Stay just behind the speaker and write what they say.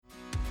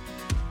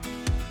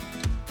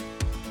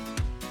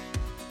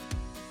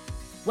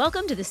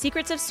Welcome to the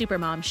Secrets of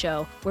Supermom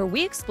show, where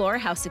we explore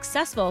how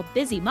successful,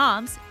 busy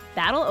moms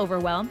battle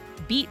overwhelm,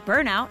 beat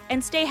burnout,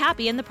 and stay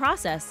happy in the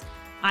process.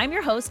 I'm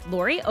your host,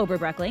 Lori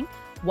Oberbreckling,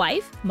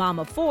 wife, mom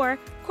of 4,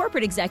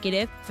 corporate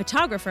executive,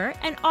 photographer,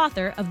 and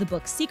author of the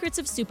book Secrets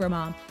of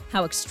Supermom,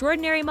 How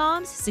Extraordinary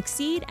Moms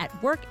Succeed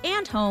at Work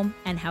and Home,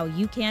 and How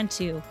You Can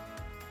Too.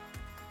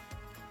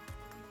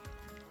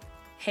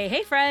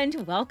 Hey,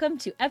 friend. Welcome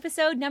to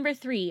episode number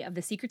 3 of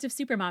the Secrets of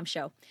Supermom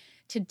show.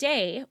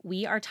 Today,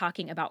 we are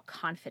talking about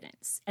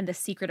confidence and the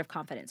secret of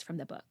confidence from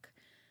the book.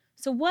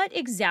 So what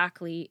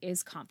exactly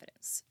is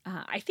confidence?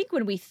 I think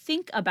when we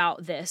think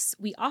about this,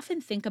 we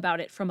often think about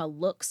it from a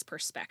looks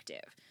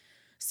perspective.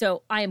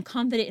 So I am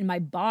confident in my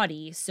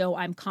body, so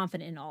I'm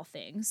confident in all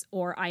things.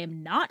 Or I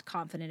am not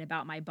confident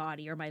about my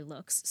body or my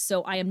looks,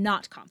 so I am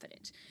not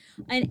confident.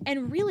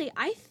 And really,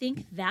 I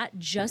think that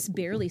just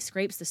barely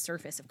scrapes the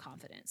surface of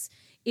confidence.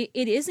 It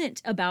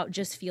isn't about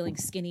just feeling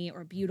skinny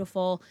or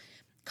beautiful.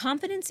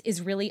 Confidence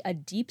is really a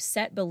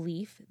deep-set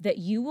belief that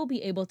you will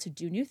be able to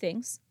do new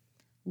things,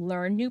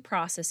 learn new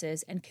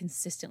processes, and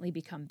consistently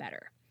become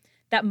better.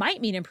 That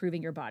might mean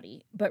improving your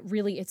body, but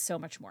really it's so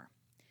much more.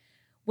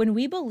 When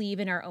we believe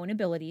in our own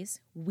abilities,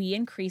 we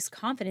increase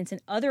confidence in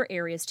other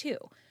areas too.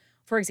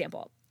 For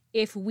example,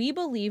 if we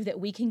believe that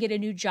we can get a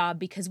new job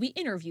because we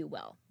interview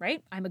well,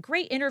 right? I'm a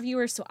great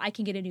interviewer, so I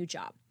can get a new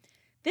job.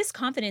 This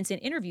confidence in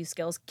interview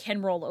skills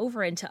can roll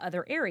over into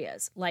other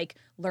areas, like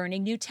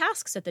learning new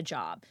tasks at the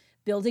job,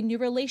 building new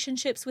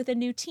relationships with a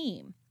new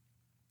team.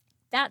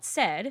 That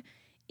said,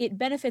 it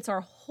benefits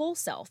our whole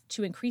self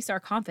to increase our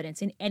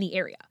confidence in any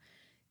area.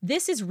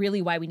 This is really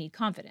why we need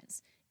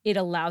confidence. It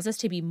allows us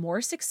to be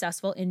more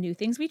successful in new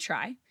things we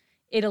try.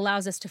 It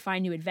allows us to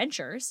find new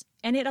adventures,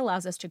 and it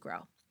allows us to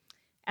grow.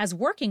 As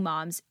working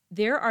moms,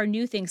 there are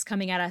new things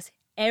coming at us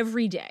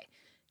every day.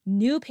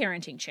 New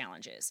parenting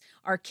challenges.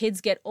 Our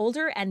kids get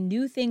older and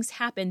new things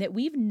happen that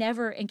we've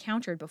never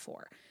encountered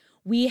before.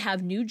 We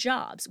have new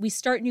jobs. We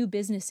start new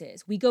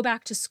businesses. We go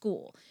back to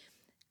school.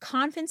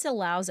 Confidence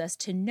allows us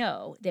to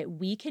know that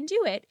we can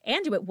do it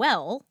and do it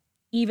well,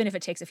 even if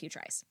it takes a few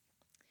tries.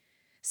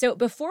 So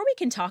before we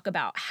can talk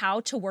about how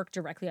to work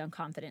directly on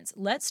confidence,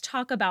 let's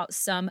talk about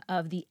some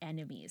of the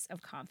enemies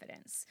of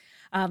confidence.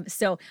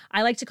 So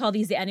I like to call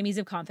these the enemies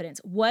of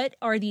confidence. What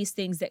are these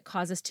things that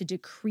cause us to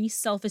decrease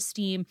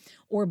self-esteem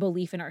or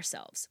belief in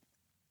ourselves?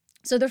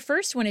 So the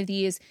first one of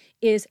these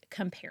is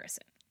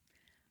comparison.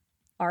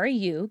 Are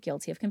you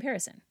guilty of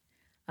comparison?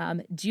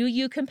 Do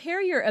you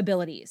compare your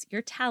abilities,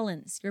 your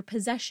talents, your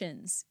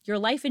possessions, your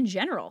life in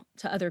general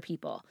to other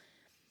people?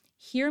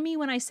 Hear me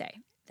when I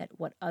say that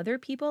what other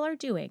people are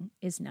doing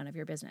is none of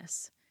your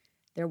business.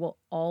 There will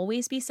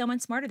always be someone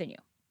smarter than you.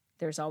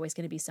 There's always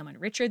going to be someone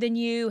richer than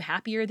you,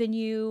 happier than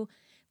you.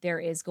 There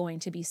is going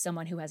to be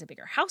someone who has a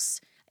bigger house,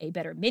 a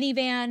better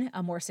minivan,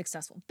 a more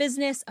successful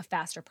business, a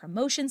faster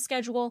promotion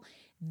schedule.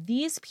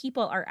 These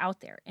people are out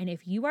there, and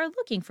if you are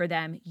looking for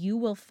them, you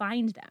will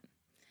find them.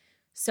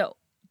 So,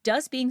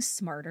 does being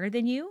smarter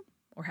than you,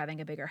 or having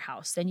a bigger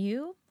house than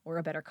you, or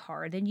a better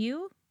car than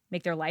you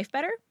make their life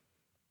better?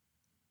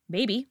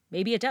 Maybe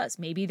it does.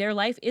 Maybe their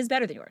life is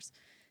better than yours.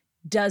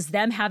 Does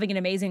them having an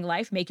amazing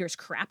life make yours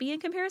crappy in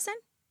comparison?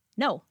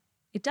 No,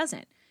 it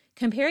doesn't.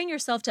 Comparing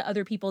yourself to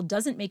other people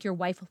doesn't make your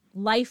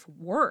life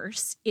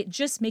worse. It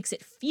just makes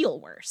it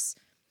feel worse.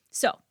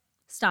 So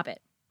stop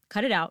it.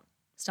 Cut it out.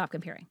 Stop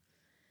comparing.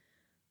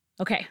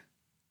 Okay.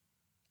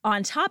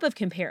 On top of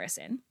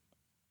comparison,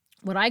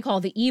 what I call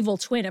the evil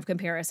twin of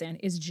comparison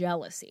is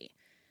jealousy.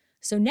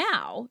 So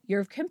now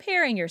you're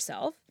comparing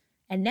yourself,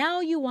 and now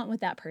you want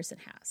what that person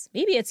has.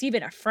 Maybe it's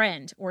even a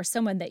friend or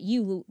someone that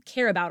you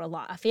care about a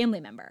lot, a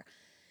family member.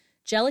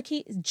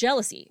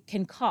 Jealousy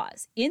can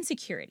cause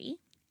insecurity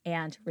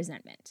and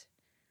resentment.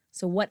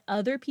 So what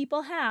other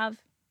people have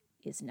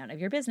is none of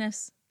your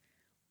business.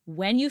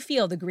 When you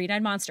feel the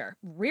green-eyed monster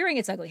rearing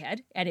its ugly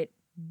head and it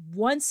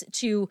wants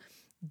to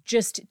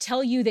just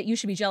tell you that you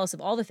should be jealous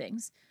of all the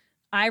things,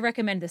 I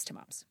recommend this to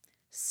moms.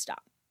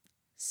 Stop.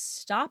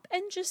 Stop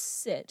and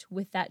just sit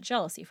with that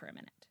jealousy for a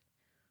minute.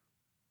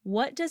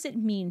 What does it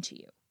mean to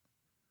you?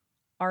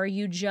 Are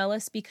you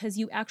jealous because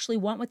you actually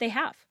want what they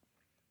have?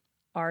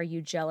 Are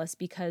you jealous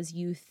because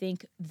you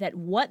think that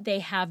what they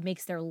have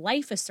makes their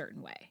life a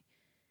certain way?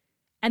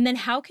 And then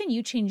how can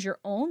you change your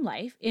own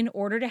life in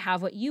order to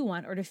have what you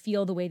want or to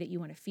feel the way that you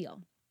want to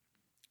feel?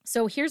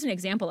 So here's an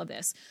example of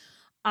this.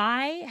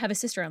 I have a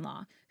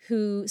sister-in-law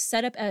who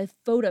set up a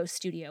photo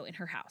studio in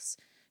her house.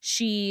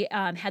 She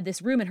had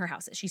this room in her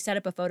house that she set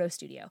up a photo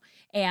studio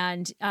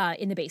and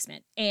in the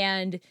basement.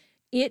 And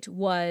it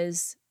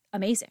was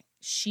amazing.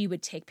 She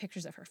would take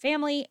pictures of her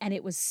family, and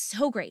it was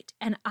so great.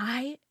 And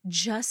I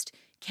just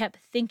kept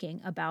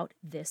thinking about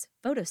this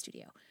photo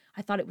studio.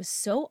 I thought it was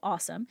so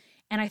awesome.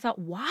 And I thought,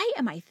 why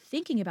am I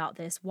thinking about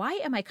this? Why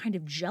am I kind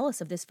of jealous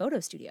of this photo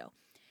studio?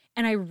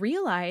 And I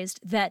realized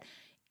that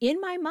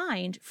in my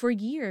mind, for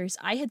years,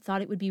 I had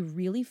thought it would be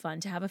really fun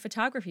to have a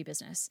photography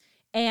business.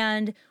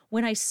 And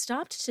when I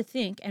stopped to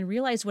think and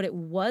realized what it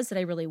was that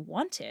I really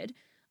wanted,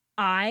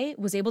 I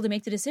was able to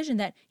make the decision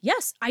that,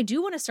 yes, I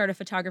do want to start a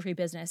photography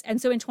business.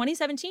 And so in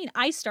 2017,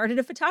 I started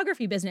a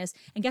photography business.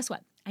 And guess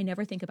what? I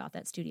never think about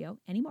that studio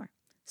anymore.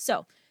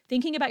 So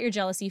thinking about your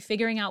jealousy,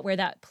 figuring out where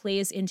that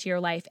plays into your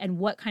life and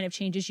what kind of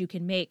changes you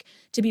can make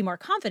to be more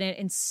confident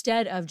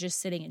instead of just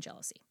sitting in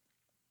jealousy.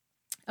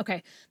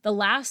 Okay, the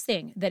last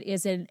thing that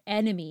is an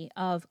enemy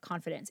of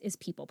confidence is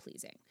people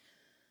pleasing.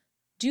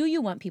 Do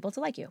you want people to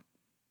like you?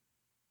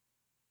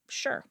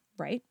 Sure,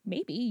 right?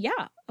 Maybe,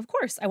 yeah, of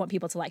course I want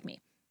people to like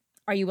me.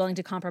 Are you willing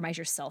to compromise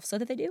yourself so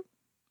that they do?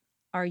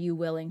 Are you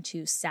willing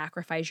to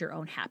sacrifice your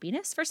own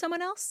happiness for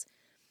someone else?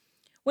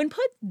 When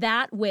put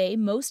that way,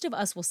 most of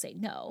us will say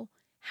no.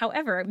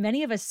 However,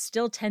 many of us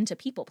still tend to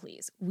people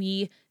please.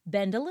 We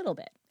bend a little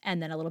bit,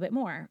 and then a little bit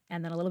more,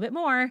 and then a little bit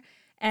more,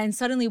 and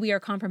suddenly we are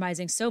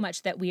compromising so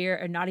much that we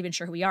are not even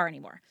sure who we are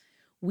anymore.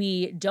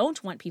 We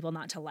don't want people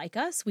not to like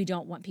us. We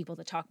don't want people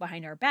to talk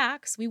behind our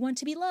backs. We want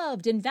to be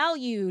loved and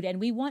valued, and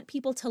we want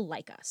people to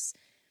like us.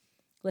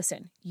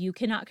 Listen, you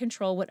cannot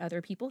control what other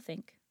people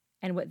think,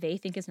 and what they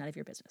think is none of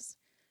your business.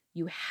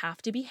 You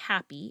have to be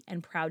happy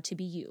and proud to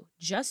be you,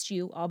 just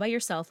you, all by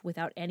yourself,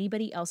 without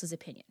anybody else's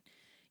opinion.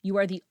 You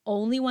are the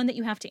only one that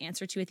you have to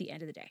answer to at the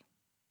end of the day.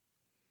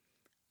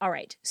 All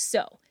right,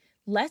 so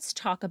let's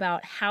talk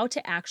about how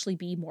to actually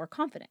be more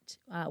confident.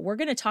 We're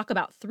going to talk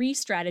about 3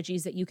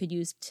 strategies that you could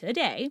use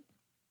today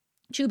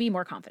to be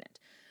more confident.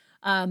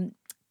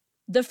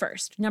 The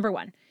first, number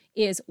 1,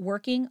 is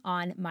working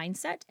on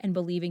mindset and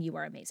believing you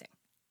are amazing.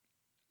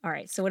 All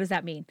right, so what does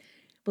that mean?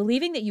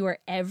 Believing that you are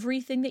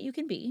everything that you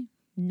can be,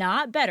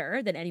 not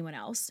better than anyone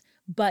else,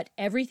 but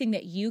everything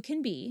that you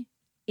can be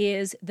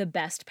is the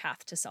best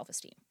path to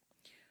self-esteem.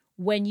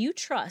 When you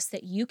trust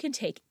that you can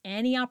take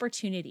any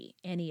opportunity,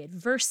 any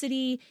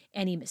adversity,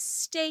 any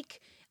mistake,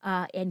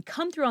 and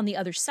come through on the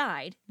other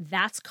side,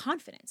 that's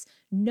confidence.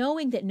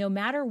 Knowing that no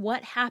matter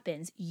what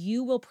happens,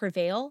 you will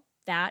prevail,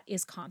 that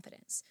is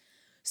confidence.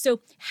 So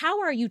how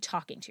are you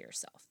talking to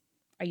yourself?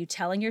 Are you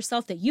telling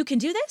yourself that you can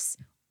do this?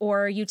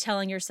 Or are you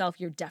telling yourself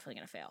you're definitely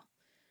going to fail?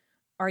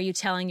 Are you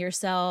telling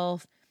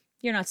yourself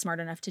you're not smart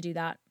enough to do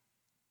that?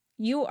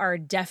 You are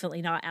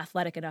definitely not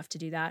athletic enough to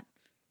do that.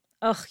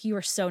 Ugh, you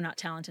are so not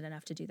talented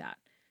enough to do that.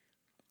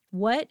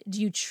 What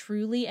do you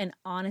truly and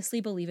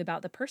honestly believe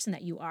about the person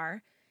that you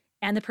are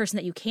and the person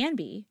that you can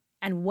be?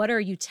 And what are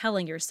you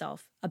telling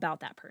yourself about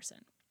that person?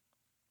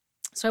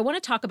 So I want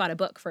to talk about a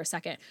book for a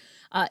second.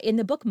 In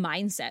the book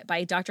Mindset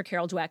by Dr.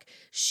 Carol Dweck,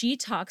 she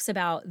talks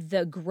about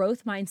the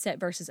growth mindset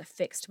versus a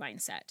fixed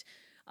mindset.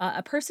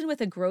 A person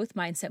with a growth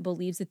mindset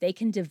believes that they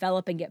can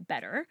develop and get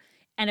better.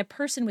 And a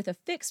person with a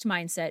fixed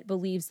mindset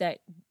believes that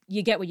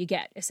you get what you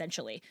get,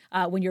 essentially,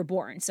 when you're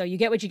born. So you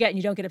get what you get and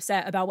you don't get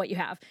upset about what you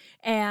have.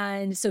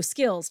 And so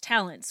skills,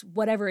 talents,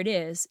 whatever it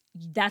is,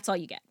 that's all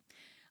you get.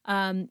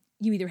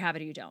 You either have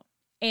it or you don't.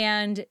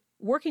 And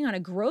working on a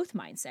growth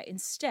mindset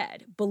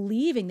instead,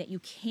 believing that you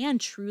can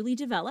truly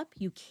develop,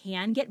 you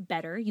can get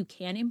better, you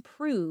can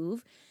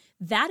improve,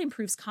 that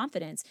improves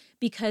confidence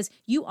because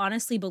you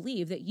honestly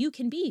believe that you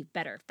can be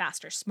better,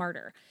 faster,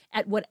 smarter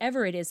at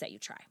whatever it is that you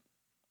try.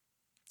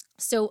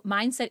 So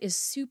mindset is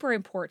super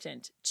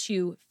important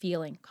to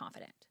feeling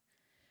confident.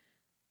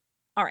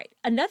 All right,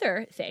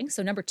 another thing,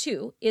 so number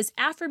 2, is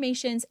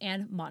affirmations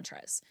and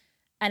mantras.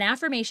 An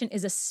affirmation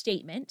is a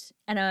statement,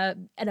 and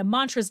a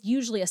mantra is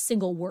usually a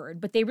single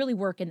word, but they really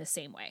work in the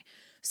same way.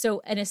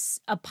 So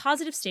a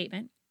positive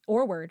statement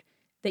or word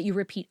that you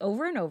repeat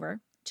over and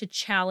over to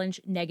challenge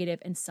negative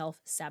and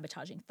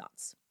self-sabotaging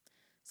thoughts.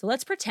 So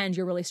let's pretend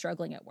you're really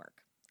struggling at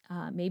work.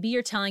 Maybe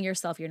you're telling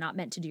yourself you're not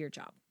meant to do your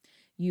job.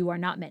 You are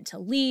not meant to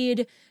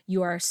lead.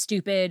 You are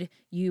stupid.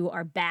 You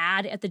are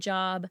bad at the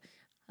job.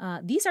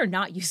 These are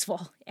not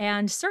useful,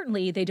 and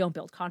certainly they don't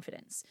build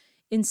confidence.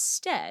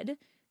 Instead,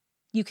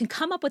 you can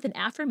come up with an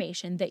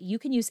affirmation that you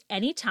can use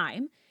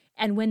anytime,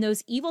 and when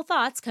those evil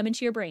thoughts come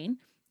into your brain,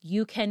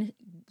 you can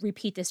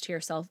repeat this to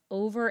yourself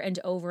over and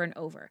over and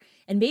over.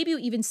 And maybe you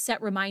even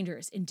set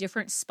reminders in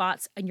different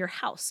spots in your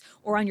house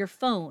or on your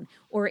phone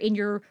or in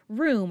your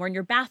room or in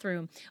your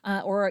bathroom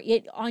or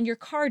on your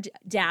car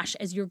dash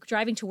as you're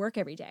driving to work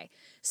every day.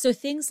 So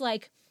things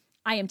like,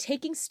 I am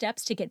taking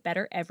steps to get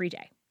better every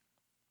day.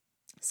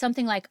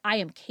 Something like, I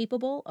am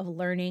capable of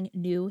learning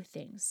new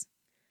things.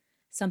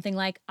 Something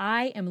like,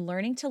 I am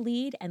learning to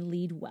lead and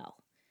lead well.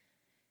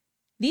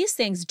 These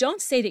things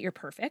don't say that you're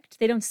perfect.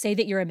 They don't say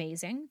that you're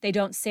amazing. They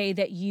don't say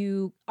that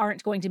you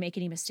aren't going to make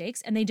any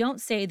mistakes. And they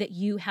don't say that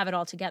you have it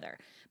all together.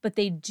 But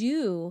they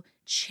do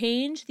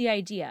change the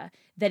idea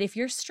that if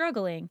you're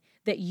struggling,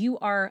 that you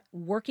are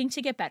working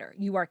to get better,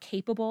 you are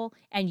capable,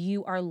 and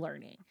you are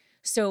learning.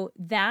 So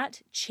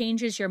that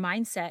changes your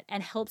mindset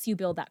and helps you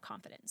build that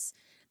confidence.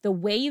 The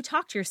way you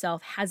talk to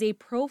yourself has a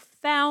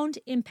profound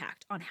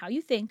impact on how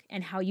you think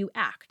and how you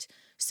act.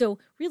 So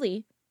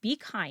really, be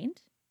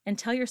kind and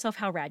tell yourself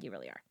how rad you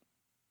really are.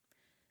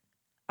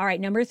 All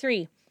right, number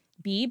 3,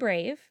 be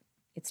brave.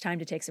 It's time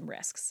to take some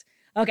risks.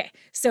 Okay,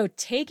 so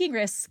taking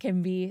risks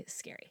can be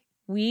scary.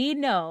 We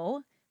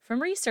know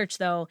from research,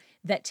 though,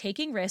 that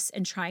taking risks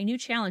and trying new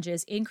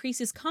challenges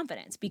increases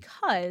confidence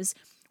because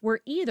we're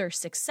either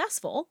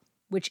successful,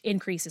 which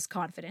increases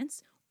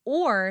confidence,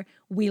 or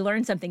we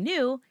learn something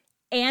new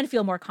and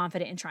feel more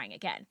confident in trying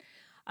again.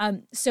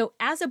 So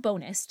as a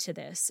bonus to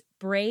this,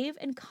 brave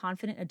and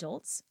confident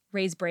adults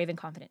raise brave and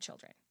confident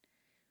children.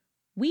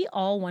 We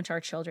all want our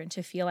children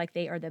to feel like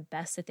they are the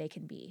best that they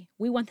can be.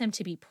 We want them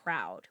to be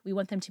proud. We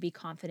want them to be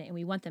confident, and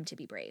we want them to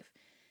be brave.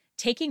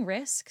 Taking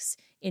risks,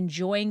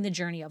 enjoying the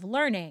journey of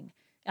learning,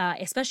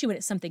 especially when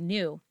it's something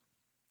new,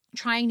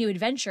 trying new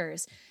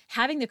adventures,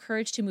 having the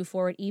courage to move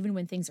forward even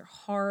when things are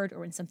hard or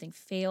when something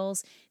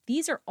fails.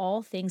 These are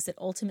all things that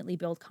ultimately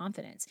build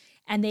confidence,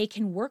 and they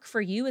can work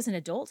for you as an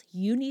adult.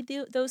 You need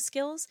those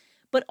skills,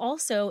 but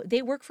also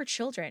they work for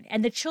children,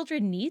 and the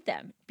children need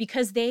them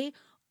because they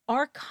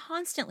are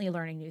constantly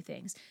learning new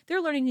things.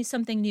 They're learning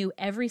something new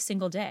every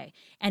single day.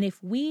 And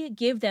if we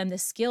give them the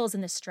skills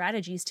and the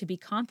strategies to be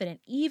confident,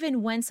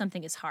 even when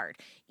something is hard,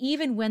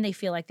 even when they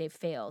feel like they've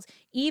failed,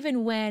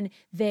 even when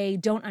they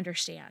don't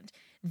understand,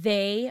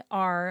 they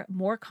are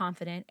more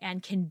confident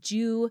and can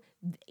do,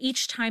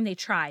 each time they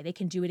try, they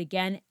can do it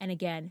again and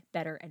again,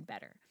 better and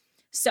better.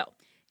 So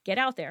get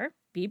out there,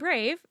 be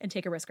brave, and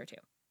take a risk or two.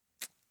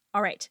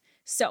 All right.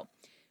 So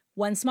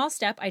one small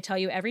step, I tell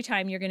you every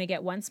time, you're going to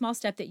get one small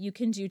step that you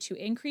can do to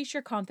increase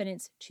your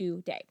confidence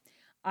today.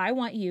 I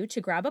want you to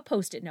grab a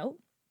Post-it note,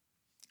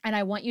 and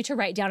I want you to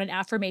write down an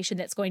affirmation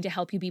that's going to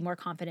help you be more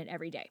confident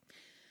every day.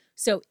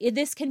 So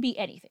this can be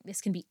anything. This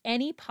can be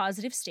any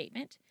positive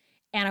statement.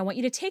 And I want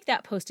you to take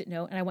that Post-it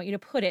note and I want you to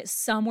put it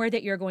somewhere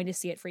that you're going to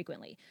see it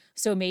frequently.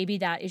 So maybe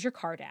that is your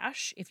car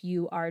dash if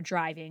you are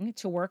driving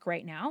to work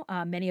right now.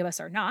 Many of us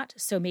are not.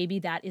 So maybe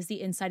that is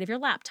the inside of your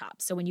laptop.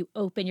 So when you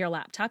open your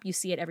laptop, you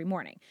see it every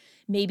morning.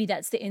 Maybe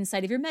that's the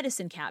inside of your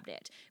medicine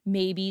cabinet.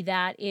 Maybe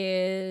that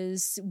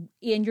is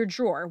in your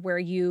drawer where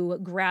you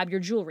grab your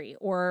jewelry,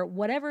 or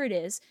whatever it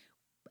is,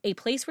 a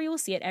place where you will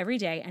see it every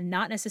day and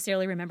not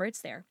necessarily remember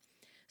it's there,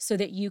 so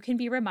that you can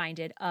be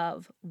reminded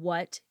of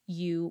what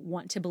you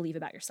want to believe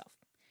about yourself.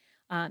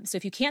 So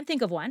if you can't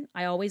think of one,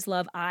 I always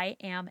love I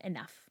am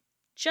enough.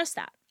 Just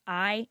that,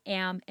 I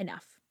am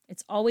enough.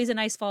 It's always a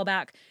nice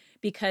fallback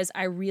because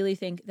I really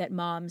think that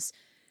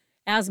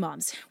as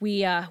moms,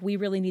 we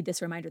really need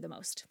this reminder the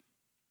most.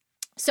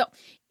 So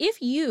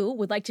if you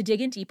would like to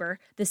dig in deeper,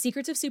 the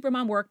Secrets of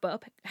Supermom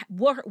workbook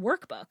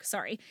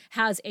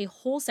has a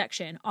whole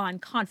section on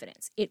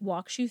confidence. It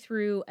walks you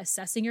through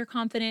assessing your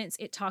confidence.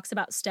 It talks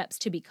about steps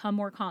to become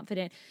more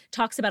confident,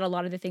 talks about a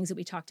lot of the things that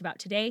we talked about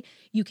today.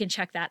 You can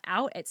check that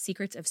out at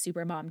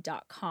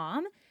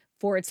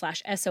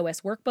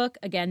secretsofsupermom.com/SOS workbook.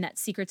 Again,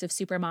 that's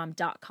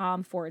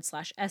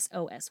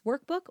secretsofsupermom.com/SOS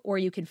workbook, or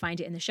you can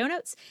find it in the show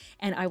notes,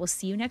 and I will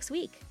see you next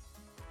week.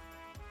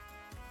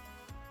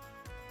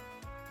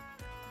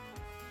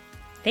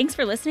 Thanks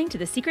for listening to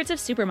the Secrets of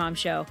Supermom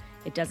show.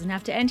 It doesn't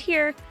have to end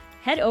here.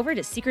 Head over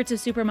to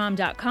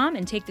secretsofsupermom.com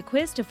and take the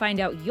quiz to find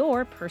out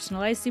your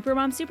personalized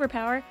Supermom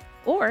superpower.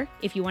 Or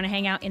if you want to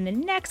hang out in the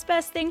next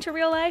best thing to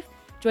real life,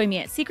 join me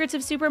at Secrets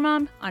of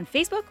Supermom on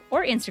Facebook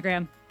or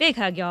Instagram. Big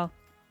hug, y'all.